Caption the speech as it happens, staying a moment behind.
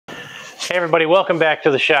Hey everybody, welcome back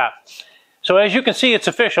to the shop. So as you can see, it's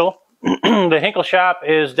official. The Hinkle shop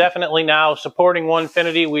is definitely now supporting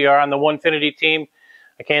OneFinity. We are on the OneFinity team.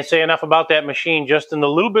 I can't say enough about that machine. Just in the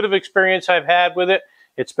little bit of experience I've had with it,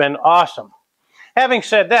 it's been awesome. Having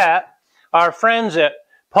said that, our friends at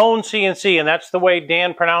PWNCNC, and that's the way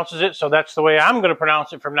Dan pronounces it, so that's the way I'm going to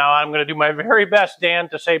pronounce it from now on. I'm going to do my very best, Dan,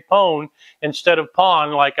 to say Pwn instead of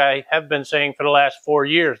Pawn, like I have been saying for the last 4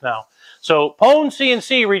 years now. So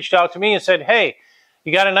PWNCNC reached out to me and said, hey,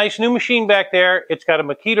 you got a nice new machine back there. It's got a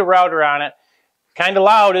Makita router on it. Kind of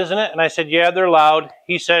loud, isn't it? And I said, yeah, they're loud.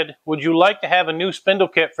 He said, would you like to have a new spindle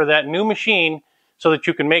kit for that new machine so that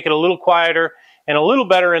you can make it a little quieter and a little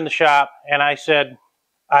better in the shop? And I said,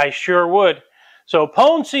 I sure would. So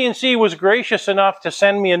PWNCNC was gracious enough to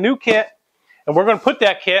send me a new kit, and we're going to put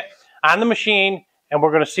that kit on the machine, and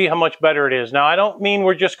we're going to see how much better it is. Now, I don't mean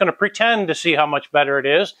we're just going to pretend to see how much better it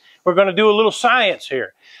is. We're going to do a little science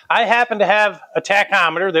here. I happen to have a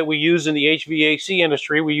tachometer that we use in the HVAC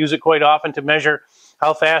industry. We use it quite often to measure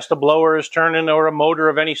how fast a blower is turning or a motor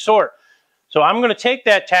of any sort. So I'm going to take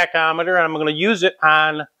that tachometer and I'm going to use it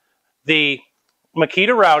on the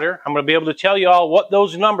Makita router. I'm going to be able to tell you all what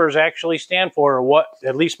those numbers actually stand for, or what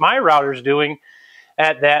at least my router is doing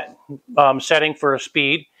at that setting for a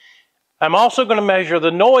speed. I'm also going to measure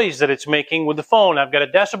the noise that it's making with the phone. I've got a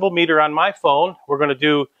decibel meter on my phone. We're going to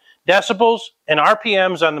do decibels and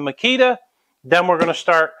RPMs on the Makita. Then we're going to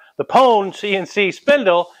start the PWNCNC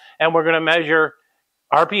spindle, and we're going to measure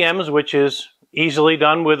RPMs, which is easily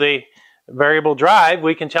done with a variable drive.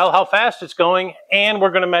 We can tell how fast it's going, and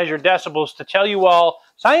we're going to measure decibels to tell you all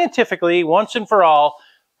scientifically, once and for all,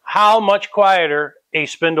 how much quieter a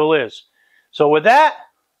spindle is. So with that,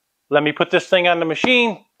 let me put this thing on the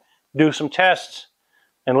machine, do some tests,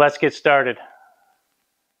 and let's get started.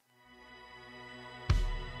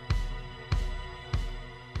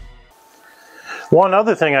 One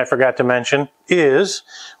other thing I forgot to mention is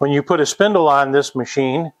when you put a spindle on this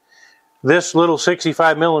machine, this little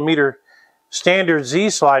 65 millimeter standard Z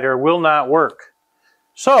slider will not work.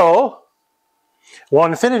 So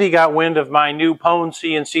OneFinity got wind of my new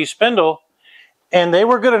PWNCNC spindle, and they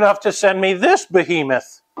were good enough to send me this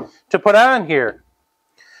behemoth to put on here.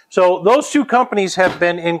 So those two companies have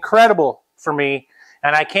been incredible for me,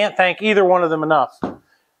 and I can't thank either one of them enough.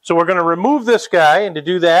 So we're going to remove this guy, and to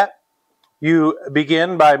do that, you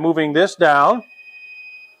begin by moving this down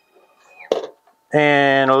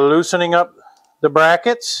and loosening up the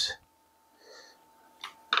brackets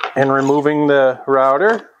and removing the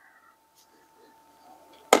router,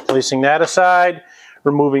 placing that aside,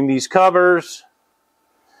 removing these covers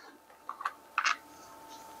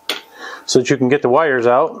so that you can get the wires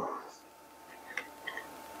out.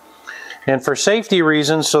 And for safety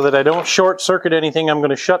reasons, so that I don't short circuit anything, I'm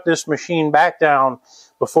going to shut this machine back down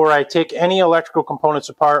before I take any electrical components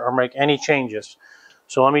apart or make any changes.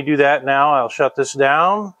 So let me do that now. I'll shut this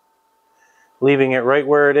down, leaving it right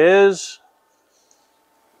where it is.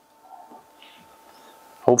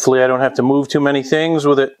 Hopefully I don't have to move too many things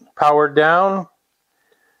with it powered down.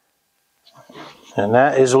 And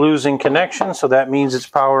that is losing connection, so that means it's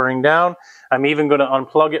powering down. I'm even going to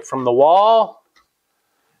unplug it from the wall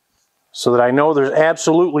so that I know there's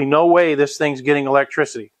absolutely no way this thing's getting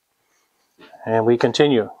electricity. And we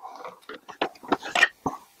continue.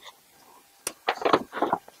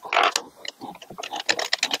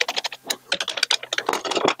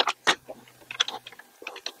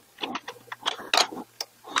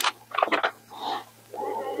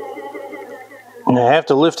 And I have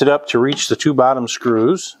to lift it up to reach the two bottom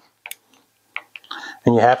screws.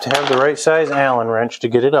 And you have to have the right size Allen wrench to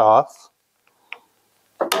get it off.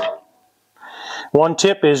 One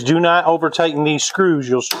tip is do not over tighten these screws,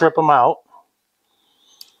 you'll strip them out.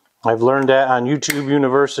 I've learned that on YouTube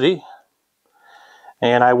University.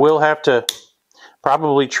 And I will have to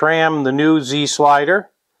probably tram the new Z slider.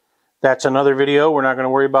 That's another video. We're not going to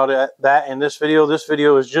worry about that in this video. This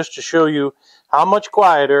video is just to show you how much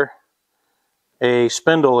quieter a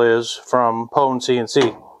spindle is from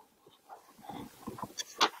PWNCNC.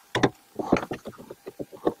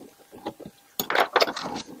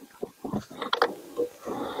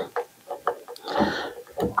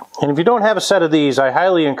 And if you don't have a set of these, I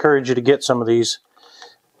highly encourage you to get some of these.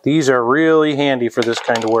 These are really handy for this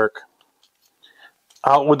kind of work.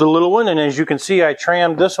 Out with the little one, and as you can see, I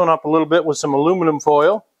trammed this one up a little bit with some aluminum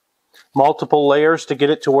foil. Multiple layers to get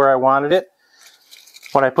it to where I wanted it.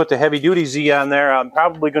 When I put the heavy duty Z on there, I'm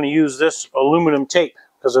probably going to use this aluminum tape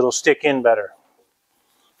because it'll stick in better.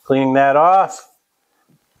 Cleaning that off.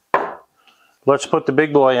 Let's put the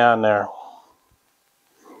big boy on there.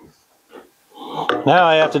 Now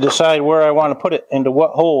I have to decide where I want to put it, into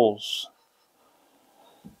what holes.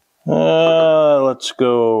 Let's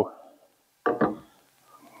go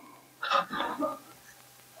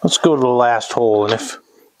to the last hole, and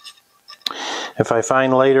if I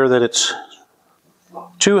find later that it's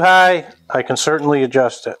too high, I can certainly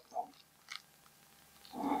adjust it.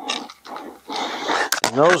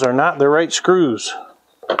 And those are not the right screws.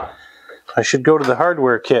 I should go to the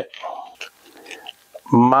hardware kit.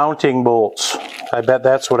 Mounting bolts. I bet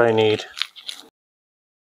that's what I need.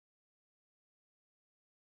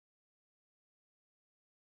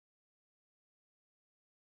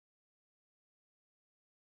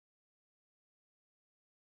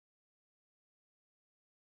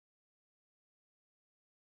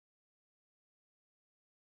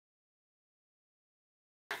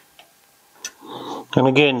 And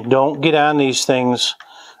again, don't get on these things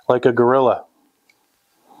like a gorilla.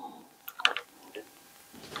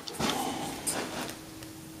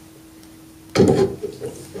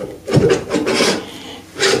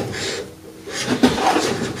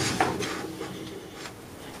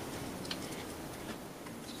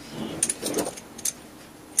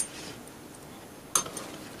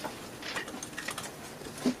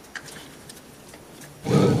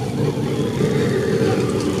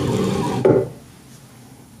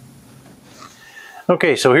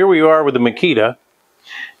 Okay, so here we are with the Makita,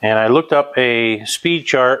 and I looked up a speed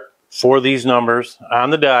chart for these numbers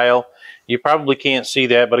on the dial. You probably can't see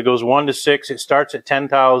that, but it goes 1 to 6. It starts at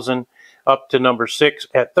 10,000 up to number 6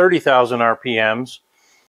 at 30,000 RPMs.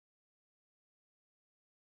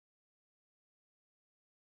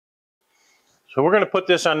 So we're going to put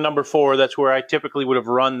this on number 4. That's where I typically would have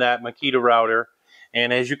run that Makita router.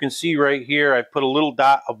 And as you can see right here, I put a little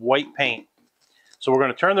dot of white paint. So we're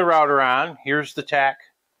going to turn the router on. Here's the tack,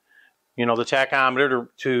 the tachometer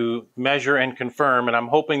to measure and confirm. And I'm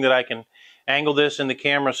hoping that I can angle this in the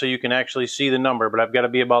camera so you can actually see the number, but I've got to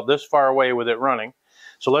be about this far away with it running.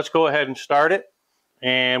 So let's go ahead and start it,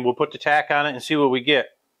 and we'll put the tack on it and see what we get.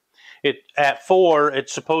 At 4,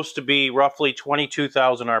 it's supposed to be roughly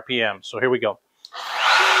 22,000 RPM. So here we go.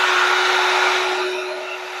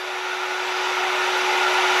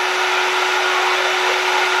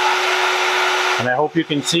 And I hope you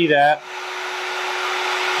can see that.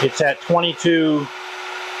 It's at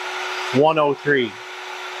 22,103.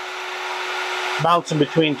 Bouncing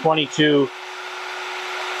between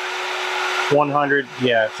 22,100.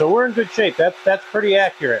 Yeah, so we're in good shape. That's pretty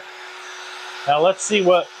accurate. Now let's see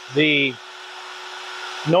what the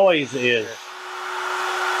noise is.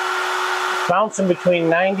 Bouncing between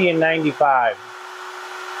 90 and 95.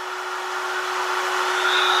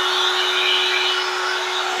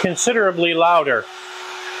 Considerably louder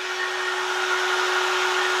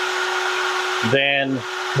than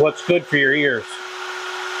what's good for your ears.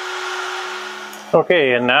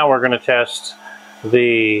 Okay, and now we're going to test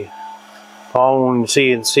the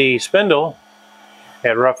PWNCNC spindle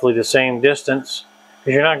at roughly the same distance,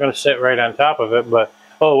 because you're not going to sit right on top of it, but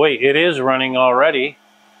oh wait, it is running already.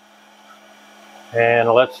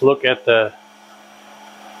 And let's look at the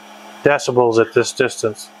decibels at this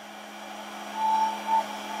distance.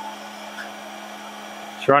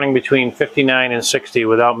 It's running between 59 and 60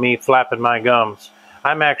 without me flapping my gums.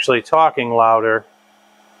 I'm actually talking louder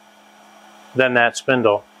than that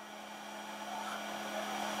spindle.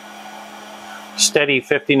 Steady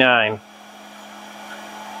 59.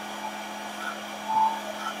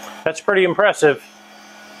 That's pretty impressive.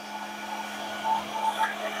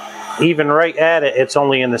 Even right at it, it's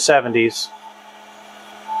only in the 70s.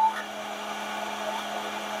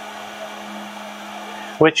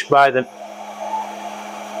 Which by the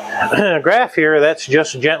graph here, that's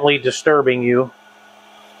just gently disturbing you.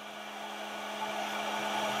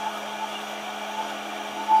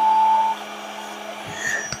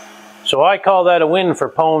 So I call that a win for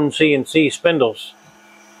PWNCNC spindles.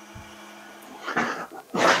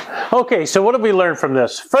 Okay, so what did we learn from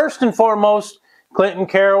this? First and foremost, Clinton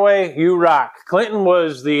Caraway, you rock. Clinton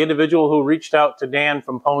was the individual who reached out to Dan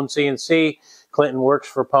from PWNCNC. Clinton works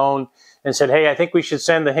for Pwn, and said, hey, I think we should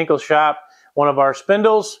send the Hinkle shop one of our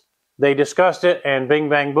spindles. They discussed it, and bing,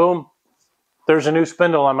 bang, boom, there's a new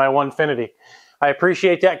spindle on my Onefinity. I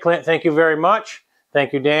appreciate that, Clint. Thank you very much.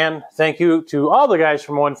 Thank you, Dan. Thank you to all the guys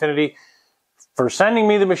from Onefinity for sending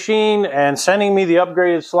me the machine and sending me the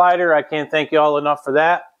upgraded slider. I can't thank you all enough for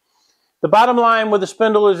that. The bottom line with the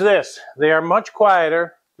spindle is this. They are much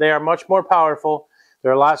quieter. They are much more powerful.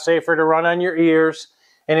 They're a lot safer to run on your ears.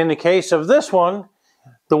 And in the case of this one,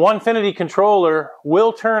 the Onefinity controller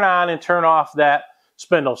will turn on and turn off that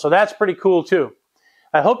spindle. So that's pretty cool too.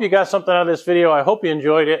 I hope you got something out of this video. I hope you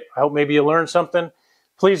enjoyed it. I hope maybe you learned something.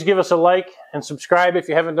 Please give us a like and subscribe if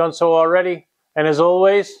you haven't done so already. And as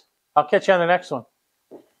always, I'll catch you on the next one.